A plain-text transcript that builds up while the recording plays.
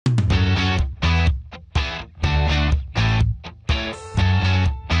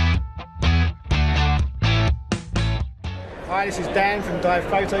Hi, this is Dan from Dive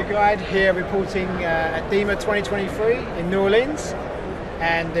Photo Guide, here reporting at DEMA 2023 in New Orleans.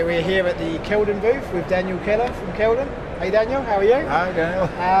 And we're here at the Keldan booth with Daniel Keller from Keldan. Hey Daniel, how are you? Hi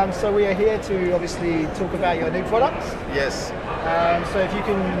Daniel. So we are here to obviously talk about your new products. Yes. So if you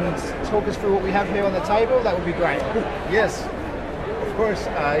can talk us through what we have here on the table, that would be great. Yes, of course.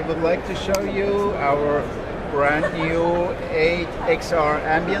 I would like to show you our brand new 8XR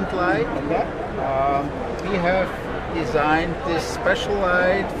ambient light. Okay. We have designed this special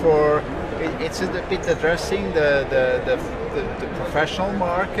light for, it's a bit addressing the professional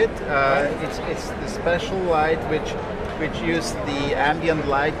market. It's the special light which uses the ambient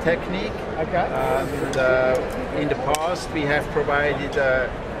light technique. Okay. And in the past we have provided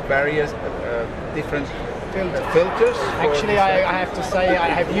various different filters. Actually, I have to say I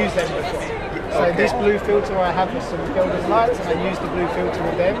have used them before. So Okay. this blue filter I have with some Keldan lights, and I used the blue filter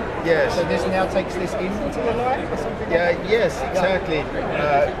with them. Yes. So this now takes this into the light or something? Yeah. Like that? Yes. Exactly.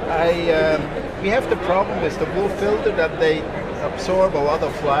 We have the problem with the blue filter that they absorb a lot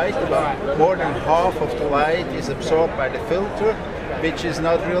of light. About more than half of the light is absorbed by the filter, which is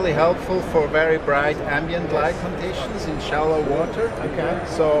not really helpful for very bright ambient light conditions in shallow water. Okay.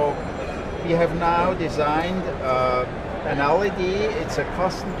 So we have now designed an LED. It's a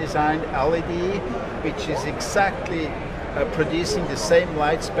custom designed LED which is exactly producing the same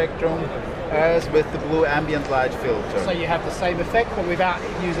light spectrum as with the blue ambient light filter. So you have the same effect but without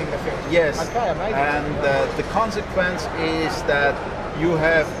using the filter? Yes. Okay, amazing. And the consequence is that you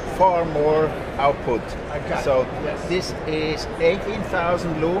have far more output. Okay. So Yes. this is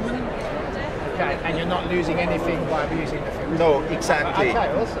 18,000 lumen. Okay, and you're not losing anything by using the filter? No, exactly. Okay,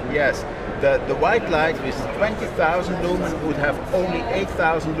 awesome. Yes. The white light with 20,000 lumen would have only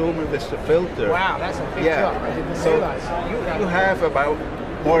 8,000 lumen with the filter. Wow, that's a big Yeah. drop. I didn't So realize. you have about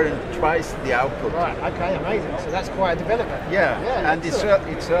more than twice the output. Right, okay, amazing. So that's quite a development. Yeah, and it's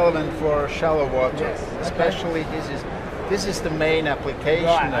relevant for shallow water. Yes, okay. Especially this is the main application.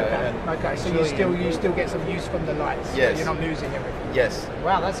 Right, okay. And Okay, so it's really you still get some use from the lights. So Yes. you're not losing everything. Yes.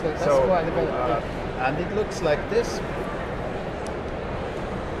 Wow, that's quite a development. And it looks like this.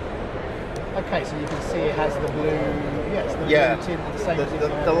 Okay, so you can see it has the blue. Yes, the Yeah. blue tint, the same.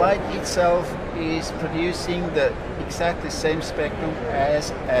 The light itself is producing the exactly same spectrum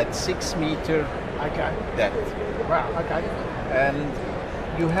as at 6 meter Okay. depth. Wow. Okay. And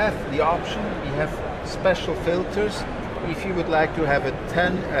you have the option. We have special filters. If you would like to have a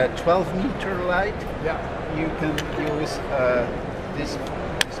 12 meter light, Yeah. you can use this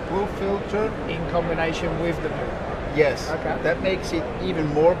blue filter. In combination with the blue. Yes, Okay. that makes it even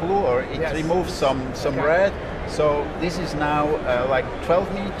more blue, or it Yes. removes some Okay. red. So this is now like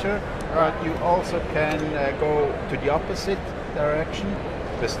 12 meter, but you also can go to the opposite direction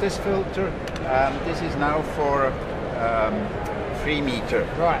with this filter. This is now for 3 meter.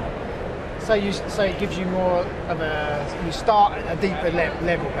 Right. So it gives you more of you start at a deeper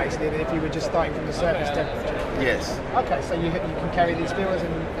level basically than if you were just starting from the surface temperature. Yes. Okay, so you can carry these filters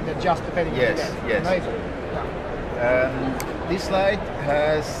and adjust depending Yes, on the depth. yes. Amazing. This light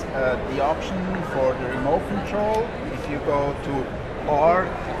has the option for the remote control. If you go to R,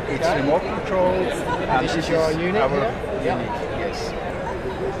 it's Okay. remote control. And this is your unit our here? unit, yes.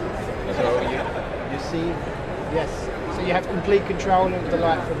 So you see, Yes. So you have complete control of the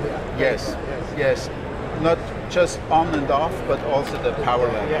light from here. yes, yes. Not just on and off, but also the power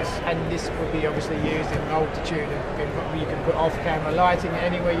levels. Yes, and this would be obviously used in multitude you can put off-camera lighting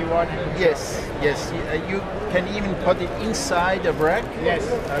anywhere you want. Yes, yes. You can even put it inside a rack. Yes,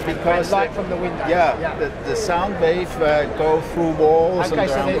 because light from the window. Yeah, the sound wave go through walls Okay, and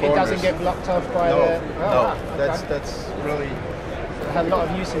so around it corners. doesn't get blocked off by No, the... no. wow, That's okay. really I have a lot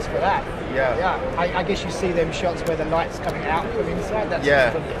of uses for that. Yeah. Yeah. I guess you see them shots where the light's coming out from inside. That's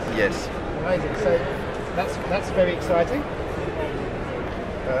yeah. from this. Yes. Amazing. So that's very exciting.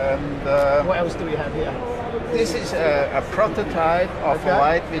 And What else do we have here? this is a prototype of Okay. a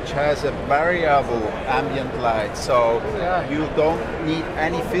light which has a variable ambient light, so Yeah. you don't need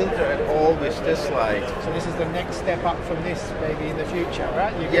any filter at all with this light. So this is the next step up from this, maybe in the future,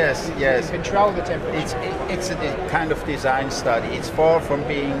 right? You Yes, can, yes. You can control the temperature. It's a kind of design study. It's far from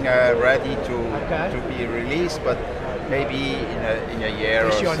being ready to be released, but maybe in a year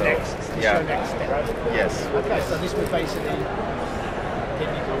This or your so. next step. Yes. Okay, so this would basically you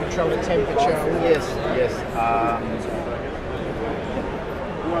can control the temperature. Yes. Yes.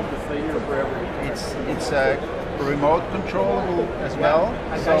 It's remote controllable as well.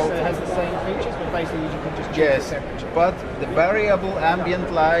 Okay, so it has the same features, but basically you can just choose Yes, the temperature. but the variable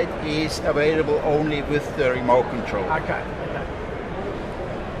ambient light is available only with the remote control. Okay.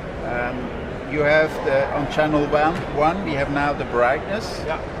 you have on channel one, we have now the brightness.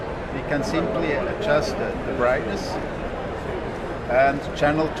 Yeah. We can simply adjust the brightness. And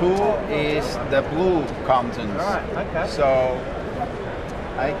channel 2 is the blue contents. All right, okay. So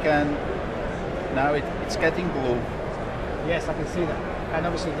I can, now it's getting blue. Yes, I can see that. And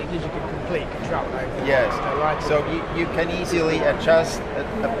obviously it gives you complete control over Yes, the writing. so you can easily adjust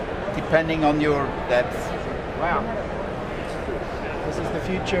depending on your depth. Wow. This is the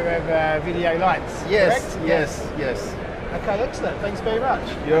future of video lights, Yes, correct? yes. Okay, excellent. Thanks very much.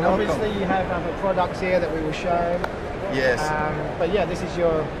 You're and welcome. obviously you have other products here that we will show. Yes. But yeah, this is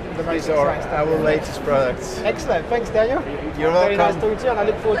the most These are exciting stuff. our latest products. Excellent. Thanks, Daniel. You're Very nice welcome. talking to you, and I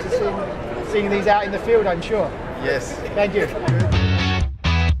look forward to seeing these out in the field, I'm sure. Yes. Thank you.